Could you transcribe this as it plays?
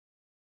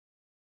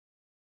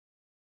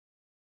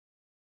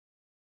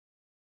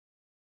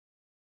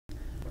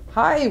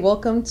Hi,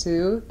 welcome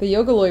to the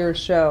Yoga Lawyer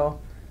show,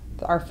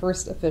 our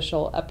first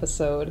official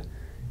episode.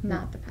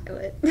 Not the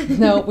pilot.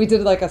 No, we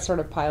did like a sort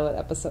of pilot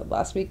episode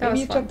last week.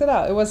 Maybe you checked it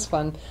out. It was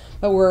fun.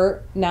 But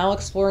we're now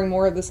exploring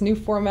more of this new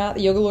format,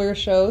 the Yoga Lawyer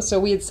show. So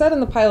we had said in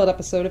the pilot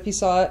episode, if you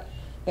saw it,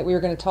 that we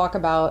were going to talk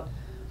about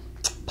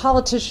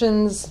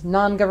politicians,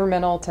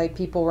 non-governmental type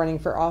people running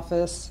for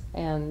office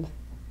and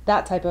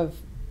that type of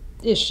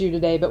issue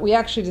today. But we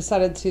actually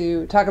decided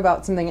to talk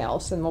about something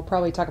else, and we'll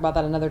probably talk about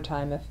that another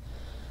time if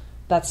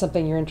that's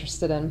something you're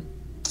interested in.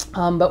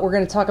 But we're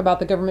going to talk about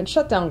the government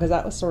shutdown because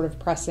that was sort of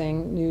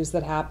pressing news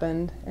that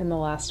happened in the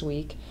last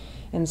week.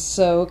 And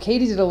so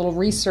Katie did a little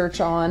research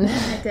on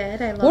I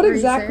did. I love what research.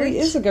 Exactly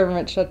is a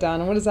government shutdown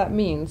and what does that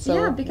mean? So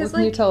yeah, because what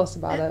can you tell us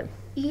about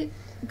it?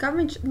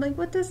 Government,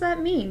 what does that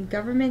mean?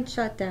 Government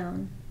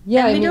shutdown.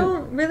 Yeah, and we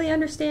don't really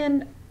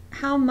understand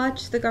how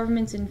much the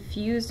government's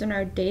infused in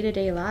our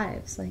day-to-day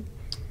lives.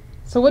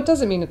 So what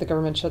does it mean that the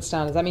government shuts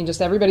down? Does that mean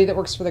just everybody that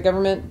works for the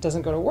government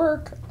doesn't go to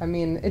work? I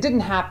mean, it didn't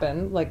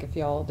happen, like if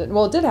y'all didn't.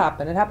 Well, it did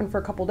happen. It happened for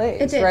a couple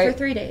days, It did, right? for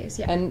 3 days,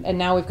 yeah. And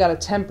now we've got a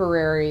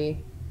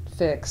temporary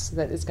fix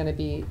that is going to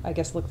be, I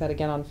guess, looked at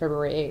again on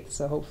February 8th.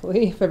 So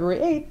hopefully February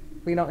 8th,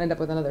 we don't end up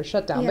with another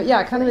shutdown. Yeah, But yeah,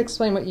 hopefully. kind of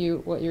explain what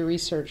your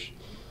research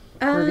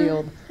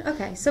revealed.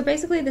 Okay, so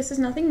basically this is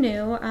nothing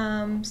new.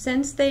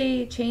 Since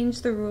they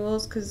changed the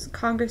rules, because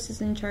Congress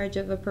is in charge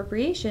of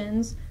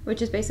appropriations,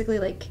 which is basically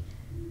like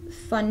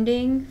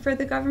funding for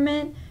the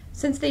government,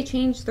 since they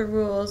changed the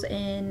rules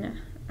in,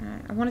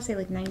 I want to say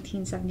like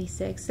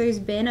 1976, there's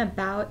been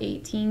about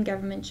 18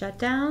 government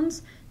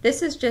shutdowns.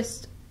 This is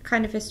just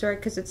kind of historic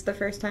because it's the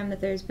first time that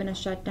there's been a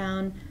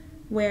shutdown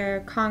where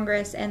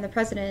Congress and the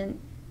president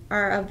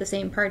are of the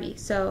same party.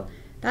 So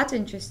that's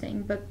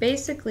interesting. But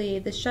basically,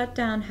 the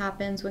shutdown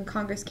happens when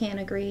Congress can't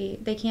agree,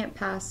 they can't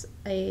pass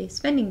a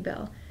spending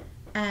bill.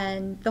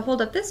 And the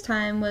holdup this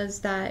time was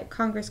that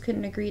Congress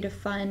couldn't agree to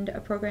fund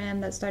a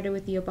program that started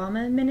with the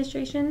Obama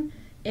administration.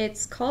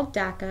 It's called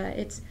DACA.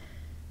 It's,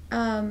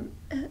 I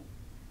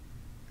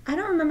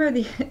don't remember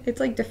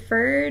it's like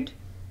deferred,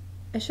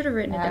 I should have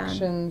written it down.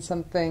 Action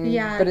something,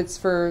 yeah. But it's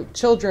for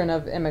children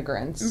of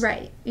immigrants.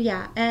 Right,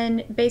 yeah.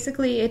 And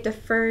basically it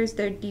defers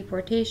their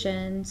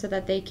deportation so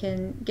that they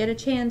can get a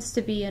chance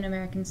to be an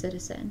American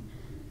citizen.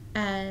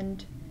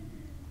 And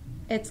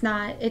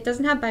it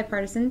doesn't have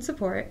bipartisan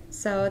support,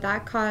 so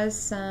that caused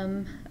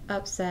some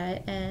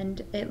upset,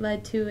 and it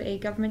led to a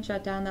government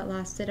shutdown that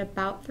lasted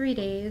about 3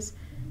 days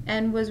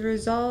and was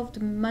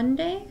resolved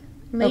Monday,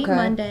 late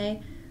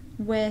Monday,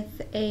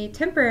 with a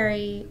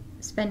temporary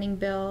spending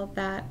bill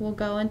that will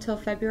go until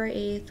February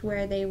 8th,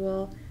 where they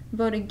will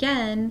vote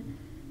again.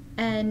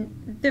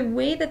 And the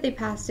way that they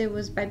passed it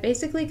was by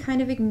basically kind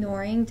of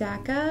ignoring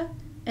DACA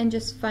and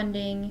just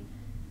funding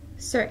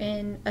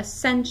certain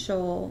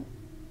essential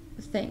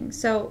things.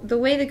 So the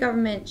way the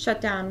government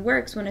shutdown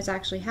works when it's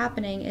actually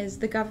happening is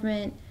the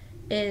government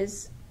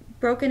is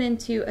broken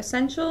into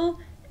essential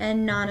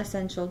and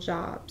non-essential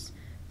jobs.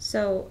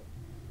 So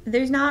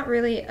there's not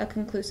really a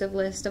conclusive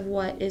list of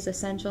what is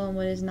essential and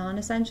what is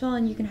non-essential,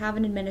 and you can have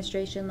an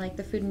administration like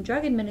the Food and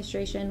Drug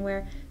Administration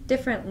where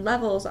different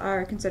levels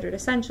are considered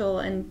essential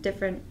and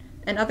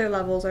other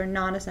levels are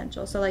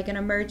non-essential. So like an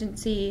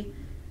emergency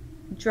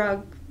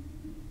drug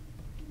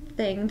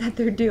thing that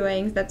they're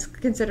doing that's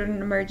considered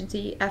an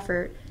emergency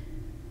effort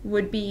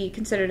would be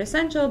considered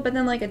essential, but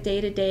then like a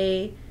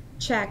day-to-day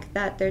check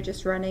that they're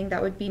just running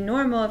that would be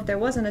normal if there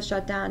wasn't a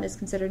shutdown is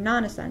considered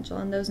non-essential.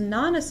 And those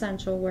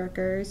non-essential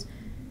workers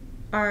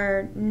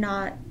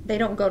they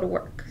don't go to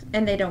work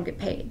and they don't get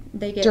paid.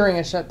 During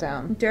a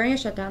shutdown. During a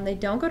shutdown, they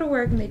don't go to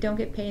work and they don't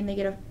get paid, and they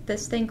get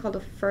this thing called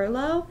a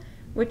furlough,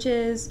 which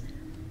is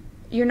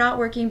you're not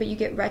working but you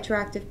get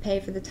retroactive pay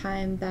for the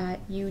time that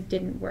you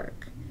didn't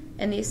work.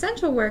 And the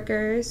essential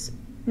workers,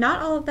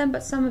 not all of them,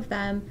 but some of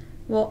them,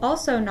 will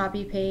also not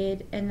be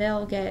paid, and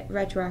they'll get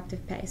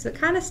retroactive pay. So it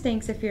kind of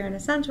stinks if you're an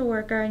essential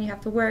worker and you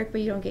have to work,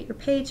 but you don't get your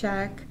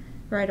paycheck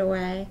right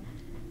away.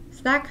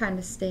 So that kind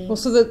of stinks. Well,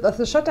 so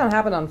the shutdown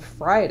happened on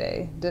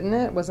Friday, didn't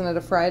it? Wasn't it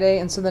a Friday?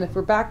 And so then if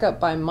we're back up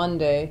by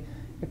Monday,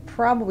 it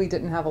probably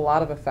didn't have a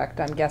lot of effect,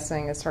 I'm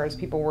guessing, as far as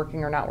people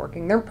working or not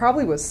working. There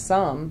probably was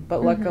some,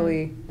 but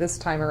luckily this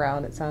time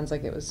around it sounds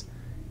like it was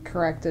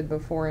corrected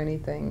before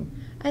anything.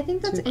 I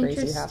think that's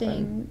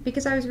interesting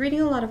because I was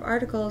reading a lot of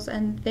articles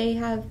and they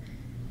have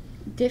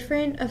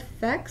different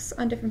effects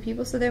on different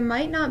people. So there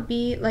might not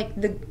be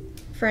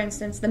for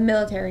instance, the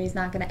military is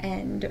not going to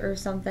end or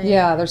something.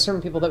 Yeah, there's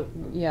certain people that,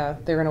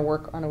 they're going to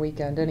work on a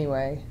weekend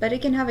anyway. But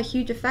it can have a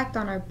huge effect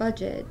on our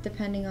budget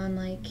depending on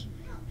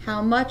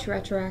how much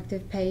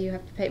retroactive pay you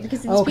have to pay,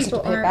 because these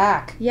people aren't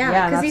back.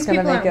 Yeah, because these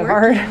people aren't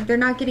working. They're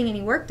not getting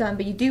any work done,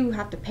 but you do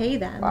have to pay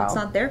them. Wow. It's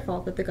not their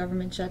fault that the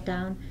government shut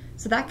down.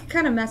 So that could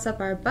kind of mess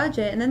up our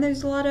budget. And then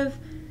there's a lot of,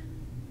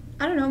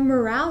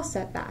 morale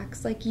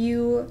setbacks. Like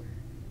your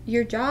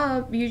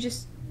job,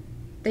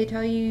 they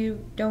tell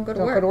you don't go to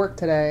work. Don't go to work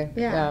today.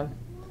 Yeah.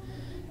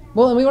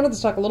 Well, and we wanted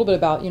to talk a little bit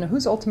about,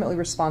 who's ultimately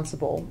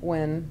responsible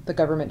when the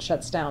government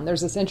shuts down.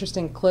 There's this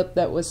interesting clip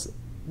that was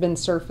been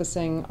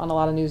surfacing on a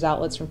lot of news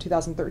outlets from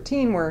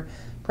 2013 where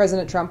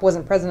President Trump,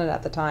 wasn't president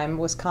at the time,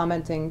 was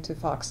commenting to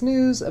Fox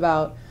News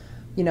about,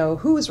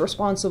 who is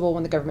responsible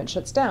when the government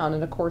shuts down.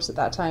 And of course, at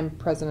that time,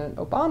 President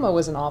Obama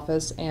was in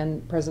office,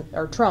 and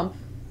Mr.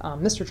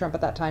 Trump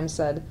at that time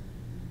said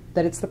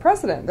that it's the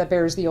president that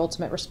bears the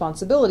ultimate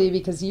responsibility,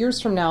 because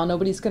years from now,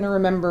 nobody's going to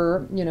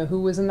remember,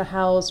 who was in the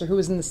House or who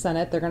was in the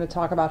Senate. They're going to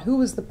talk about who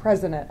was the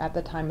president at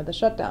the time of the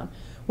shutdown,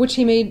 which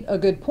he made a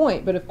good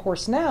point. But of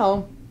course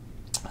now,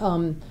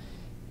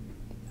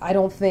 I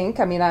don't think,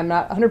 I'm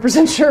not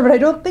 100% sure, but I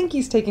don't think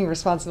he's taking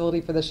responsibility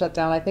for the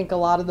shutdown. I think a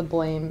lot of the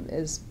blame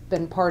has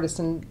been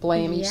partisan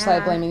blame, each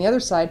side blaming the other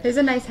side. There's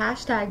a nice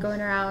hashtag going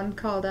around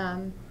called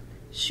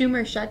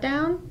Schumer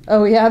Shutdown.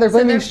 Oh yeah, they're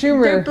blaming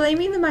Schumer. They're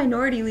blaming the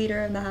minority leader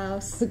in the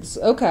House. It's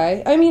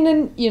okay.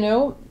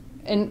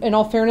 In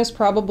all fairness,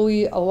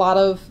 probably a lot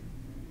of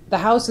the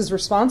House is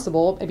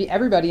responsible, maybe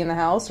everybody in the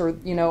House or,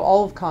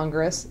 all of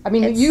Congress.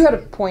 You had a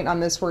point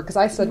on this because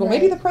I said, well,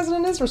 maybe the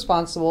president is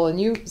responsible,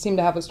 and you seem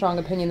to have a strong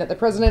opinion that the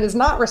president is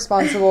not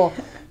responsible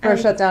for a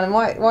shutdown. And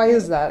why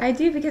is that? I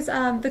do, because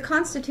the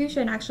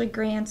Constitution actually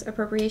grants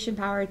appropriation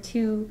power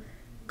to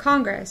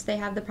Congress. They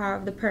have the power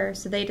of the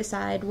purse, so they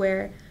decide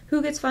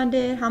who gets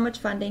funded, how much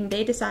funding.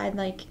 They decide,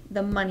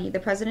 the money.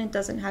 The president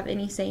doesn't have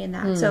any say in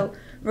that. So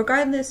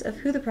regardless of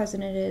who the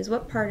president is,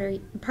 what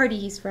party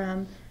he's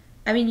from,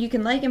 you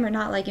can like him or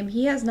not like him,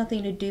 he has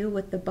nothing to do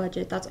with the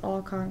budget. That's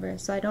all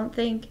Congress. So I don't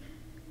think...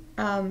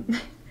 And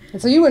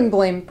so you wouldn't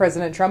blame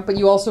President Trump, but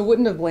you also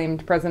wouldn't have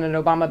blamed President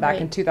Obama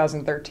back in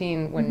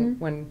 2013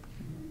 when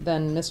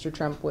then Mr.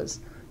 Trump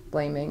was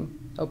blaming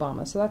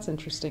Obama. So that's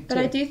interesting, too. But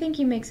I do think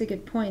he makes a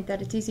good point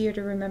that it's easier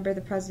to remember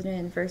the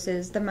president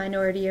versus the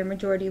minority or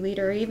majority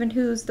leader, or even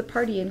who's the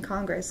party in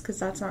Congress, because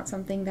that's not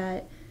something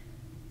that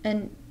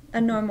a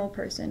normal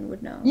person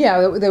would know.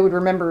 Yeah, they would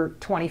remember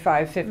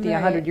 25, 50,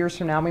 100 years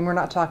from now. We're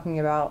not talking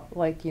about,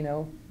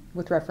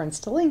 with reference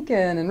to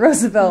Lincoln and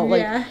Roosevelt.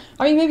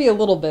 Maybe a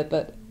little bit,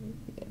 but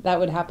that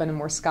would happen in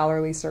more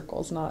scholarly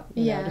circles, not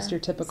just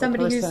your typical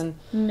somebody person.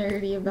 Who's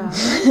nerdy about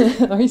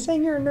it. Are you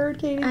saying you're a nerd,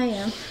 Katie? I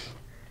am.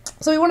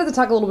 So we wanted to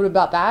talk a little bit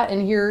about that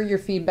and hear your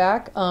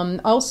feedback.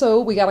 Also,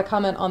 we got a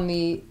comment on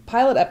the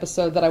pilot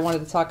episode that I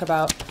wanted to talk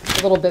about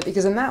a little bit,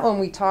 because in that one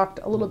we talked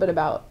a little bit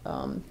about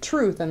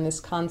truth and this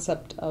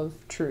concept of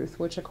truth,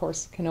 which of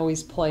course can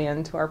always play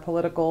into our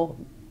political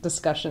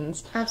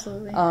discussions.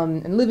 Absolutely.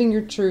 And living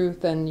your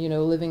truth and,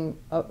 living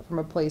from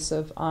a place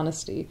of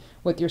honesty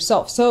with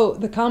yourself. So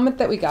the comment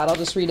that we got, I'll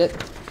just read it.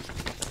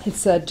 It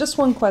said, just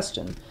one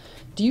question.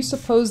 Do you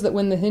suppose that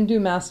when the Hindu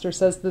master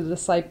says to the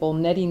disciple,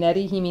 neti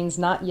neti, he means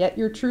not yet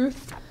your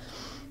truth?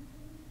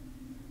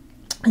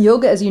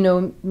 Yoga, as you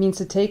know, means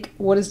to take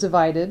what is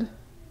divided,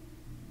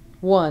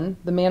 one,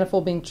 the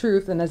manifold being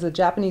truth, and as the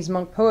Japanese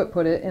monk poet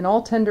put it, in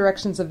all 10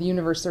 directions of the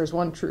universe there is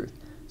one truth.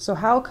 So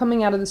how,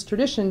 coming out of this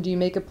tradition, do you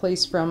make a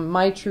place from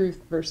my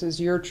truth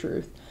versus your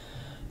truth?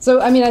 So,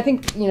 I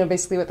think,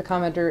 basically what the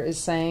commenter is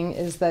saying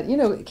is that,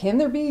 can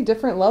there be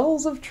different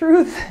levels of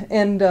truth?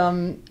 And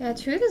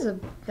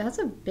truth that's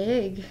a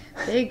big,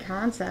 big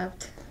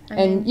concept.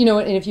 And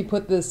if you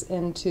put this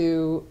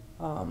into,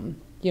 an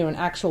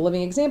actual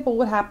living example,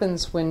 what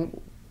happens when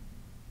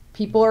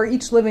people are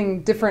each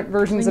living different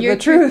versions of the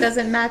truth? Your truth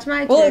doesn't match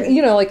my truth.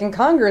 Well, in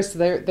Congress,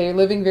 they're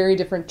living very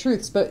different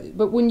truths. But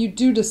when you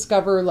do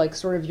discover,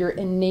 sort of your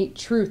innate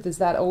truth, is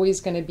that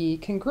always going to be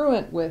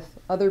congruent with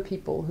other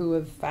people who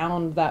have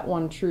found that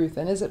one truth?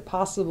 And is it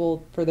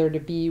possible for there to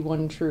be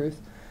one truth?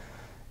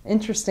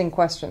 Interesting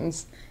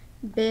questions.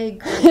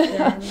 Big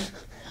question.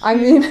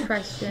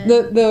 Question.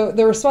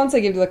 The response I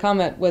gave to the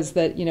comment was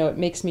that, it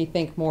makes me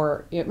think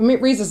more, it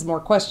raises more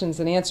questions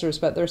than answers,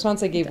 but the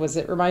response I gave was,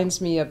 it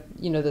reminds me of,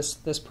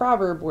 this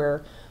proverb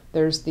where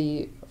there's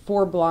the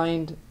 4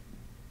 blind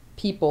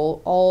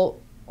people all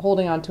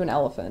holding onto an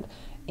elephant,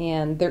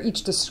 and they're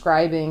each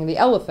describing the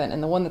elephant,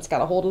 and the one that's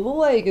got a hold of the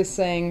leg is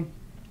saying,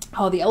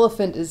 oh, the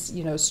elephant is,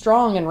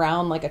 strong and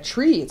round like a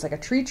tree. It's like a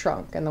tree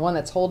trunk. And the one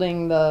that's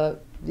holding the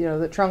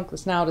trunk, the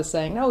snout, is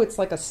saying, no, it's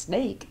like a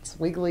snake. It's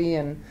wiggly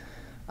and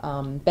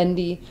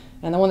bendy.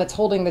 And the one that's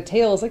holding the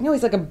tail is like, no,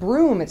 he's like a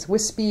broom. It's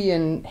wispy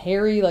and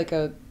hairy like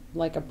a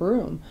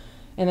broom.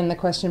 And then the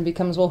question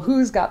becomes, well,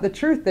 who's got the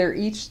truth? They're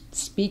each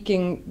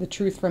speaking the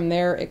truth from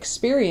their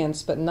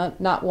experience, but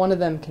not one of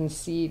them can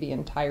see the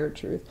entire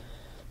truth.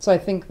 So I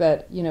think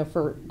that,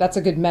 that's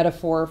a good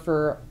metaphor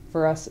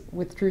for us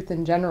with truth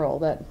in general,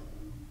 that,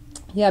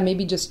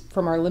 maybe just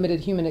from our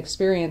limited human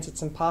experience,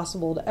 it's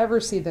impossible to ever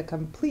see the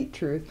complete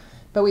truth,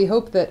 but we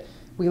hope that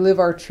we live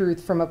our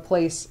truth from a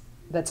place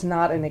that's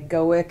not an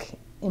egoic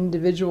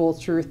individual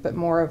truth, but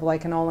more of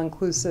like an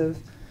all-inclusive,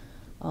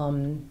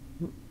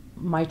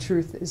 my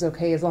truth is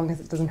okay as long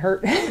as it doesn't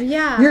hurt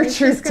your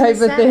truth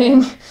type of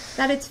thing.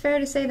 That it's fair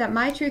to say that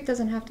my truth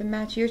doesn't have to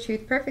match your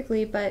truth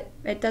perfectly, but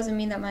it doesn't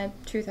mean that my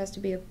truth has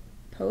to be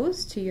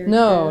opposed to your truth.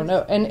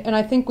 No. And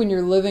I think when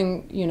you're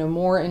living,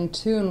 more in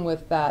tune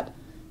with that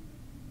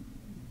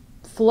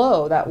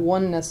flow, that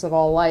oneness of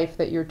all life,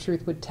 that your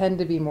truth would tend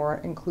to be more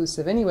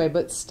inclusive anyway.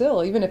 But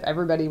still, even if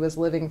everybody was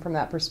living from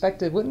that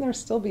perspective, wouldn't there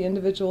still be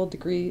individual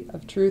degree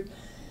of truth?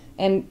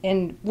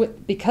 And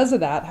because of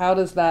that, how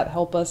does that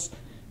help us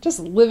just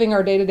living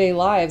our day-to-day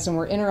lives, and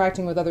we're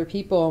interacting with other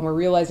people, and we're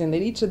realizing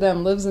that each of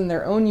them lives in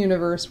their own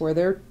universe where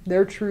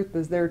their truth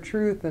is their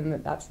truth,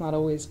 and that's not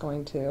always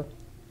going to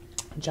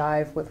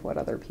jive with what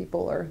other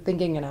people are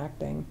thinking and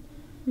acting.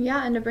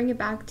 Yeah, and to bring it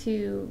back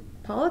to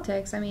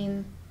politics, I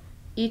mean,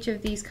 each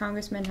of these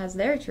congressmen has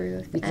their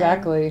truth.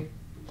 Exactly.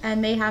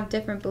 And they have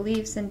different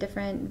beliefs and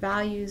different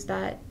values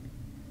that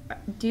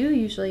do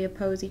usually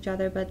oppose each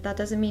other, but that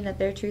doesn't mean that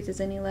their truth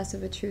is any less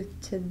of a truth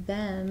to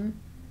them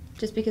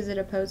just because it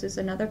opposes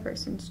another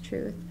person's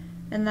truth.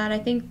 And that I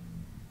think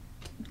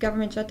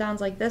government shutdowns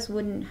like this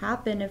wouldn't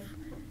happen if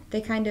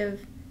they kind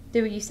of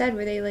did what you said,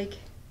 where they, like,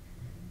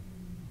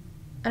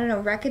 I don't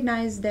know,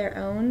 recognized their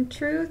own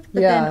truth,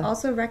 but then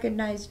also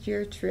recognized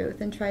your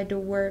truth and tried to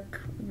work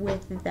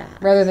with that.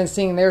 Rather than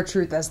seeing their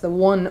truth as the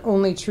one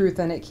only truth,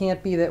 and it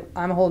can't be that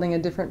I'm holding a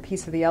different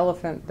piece of the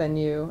elephant than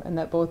you, and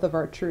that both of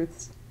our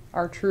truths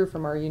are true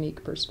from our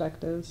unique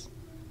perspectives.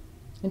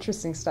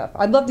 Interesting stuff.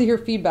 I'd love to hear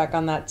feedback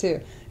on that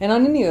too. And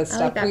on any of this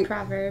stuff. I like that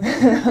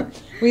proverb.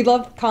 We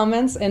love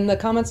comments, and the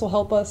comments will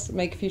help us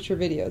make future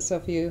videos. So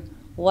if you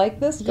like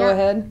this, go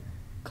ahead,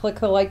 click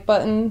the like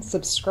button,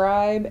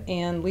 subscribe,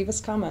 and leave us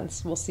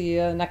comments. We'll see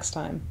you next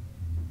time.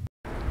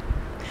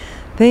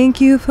 Thank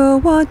you for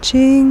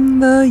watching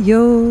the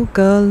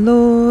Yoga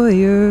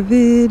Lawyer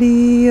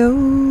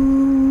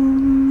video.